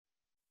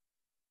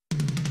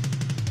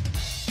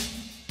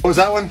What was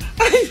that one?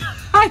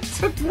 I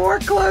took more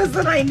clothes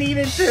than I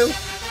needed to.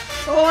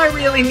 All I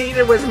really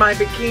needed was my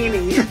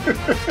bikini.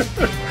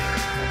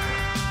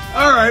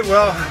 All right,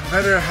 well,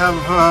 better have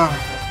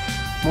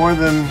more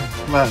than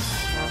less.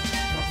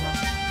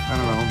 I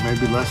don't know,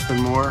 maybe less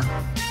than more.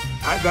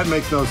 That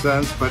makes no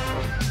sense, but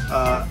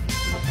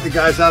the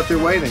guy's out there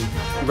waiting.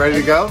 You ready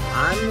to go?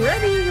 I'm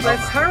ready.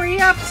 Let's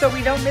hurry up so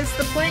we don't miss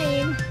the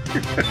plane.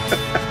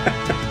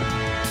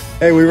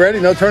 Hey, we ready?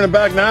 No turning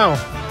back now.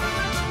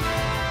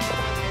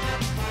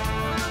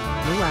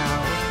 Wow.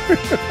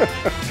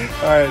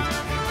 All right,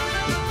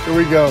 here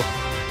we go.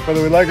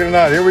 Whether we like it or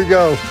not, here we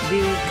go.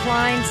 The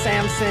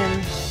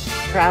Klein-Samson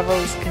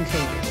travels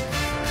continue.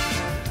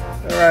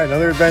 All right,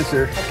 another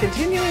adventure. A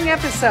continuing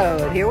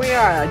episode. Here we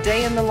are, a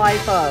day in the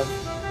life of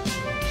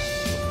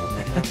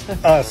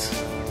us.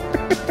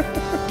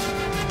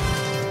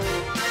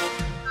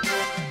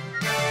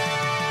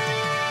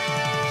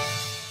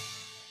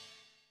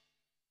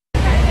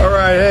 All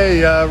right,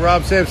 hey,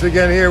 Rob Sampson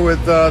again here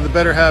with the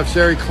better half,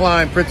 Sherry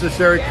Klein, Princess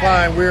Sherry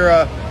Klein. We're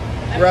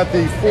at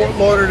the Fort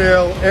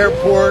Lauderdale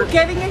Airport. Ooh,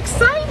 getting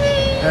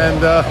exciting!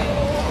 And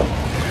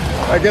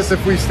I guess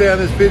if we stay on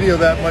this video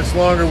that much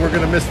longer, we're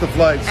going to miss the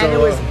flight. So, and it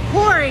was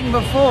pouring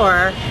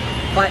before,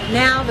 but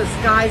now the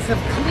skies have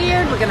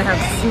cleared. We're going to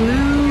have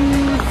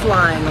smooth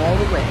flying all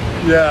the way.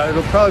 Yeah,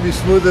 it'll probably be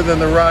smoother than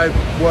the ride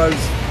was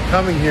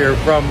coming here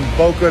from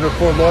Boca to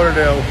Fort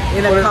Lauderdale.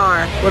 In a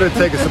car. What did it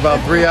take us, about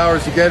 3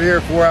 hours to get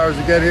here, 4 hours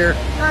to get here?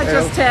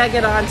 Just tag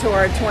it on to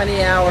our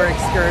 20-hour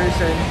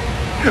excursion.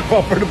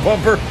 Bumper to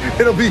bumper.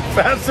 It'll be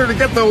faster to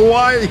get to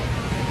Hawaii.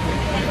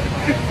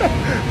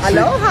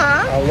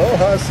 Aloha.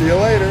 Aloha. See you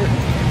later.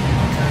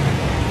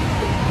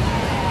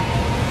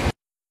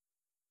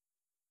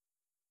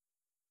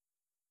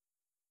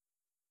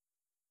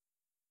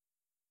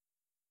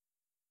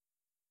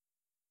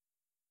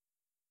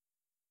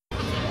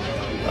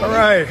 All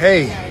right.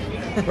 Hey,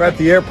 we're at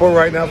the airport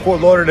right now,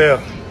 Fort Lauderdale.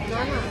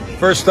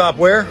 First stop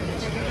where?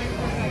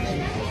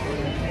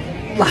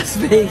 Las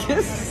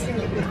Vegas.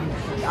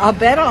 I'll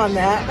bet on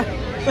that.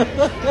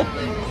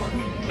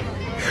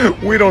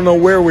 We don't know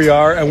where we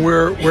are and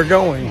we're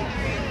going.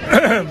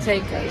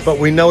 Take us. But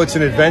we know it's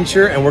an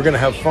adventure and we're going to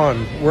have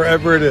fun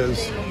wherever it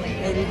is.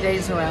 80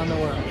 days around the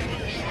world.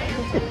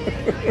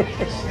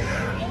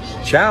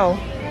 Ciao.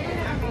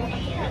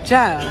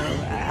 Ciao.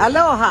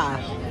 Aloha.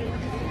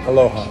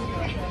 Aloha.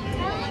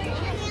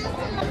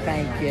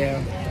 Thank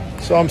you.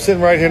 So I'm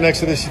sitting right here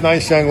next to this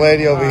nice young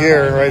lady over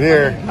here, right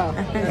here.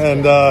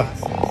 And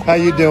how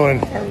you doing?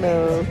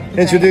 Hello.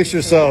 Introduce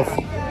yourself.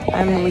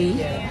 I'm Lee.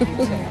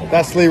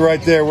 That's Lee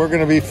right there. We're going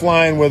to be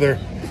flying with her.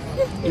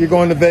 You're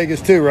going to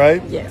Vegas too,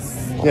 right?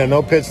 Yes. Yeah,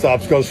 no pit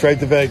stops. Go straight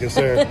to Vegas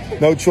there.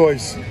 No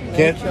choice. You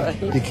can't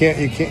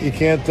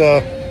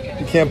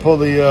pull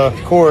the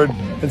cord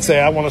and say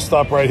I want to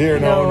stop right here.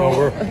 No,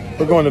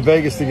 we're going to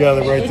Vegas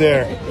together right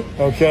there.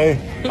 Okay?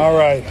 All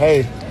right.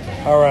 Hey.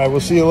 All right. We'll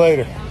see you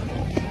later.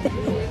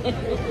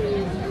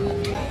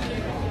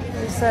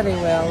 He said he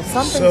will.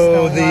 Something's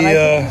So going on. I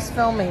think he's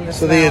filming this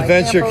so now. the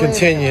adventure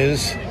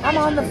continues. I'm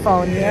on the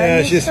phone here.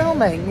 Yeah, He's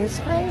filming. He's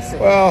crazy.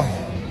 Well,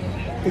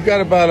 we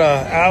got about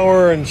an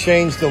hour and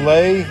change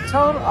delay.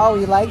 Total. Oh,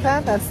 you like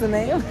that? That's the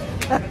name.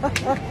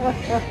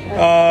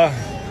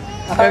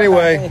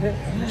 Anyway,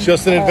 it's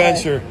just an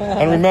adventure.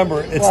 And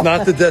remember, it's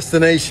not the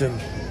destination.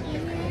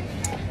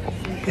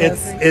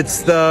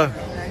 It's the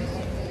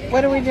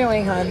What are we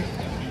doing, hon?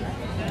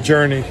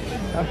 journey.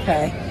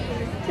 Okay.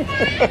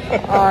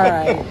 All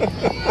right.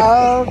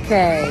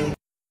 Okay.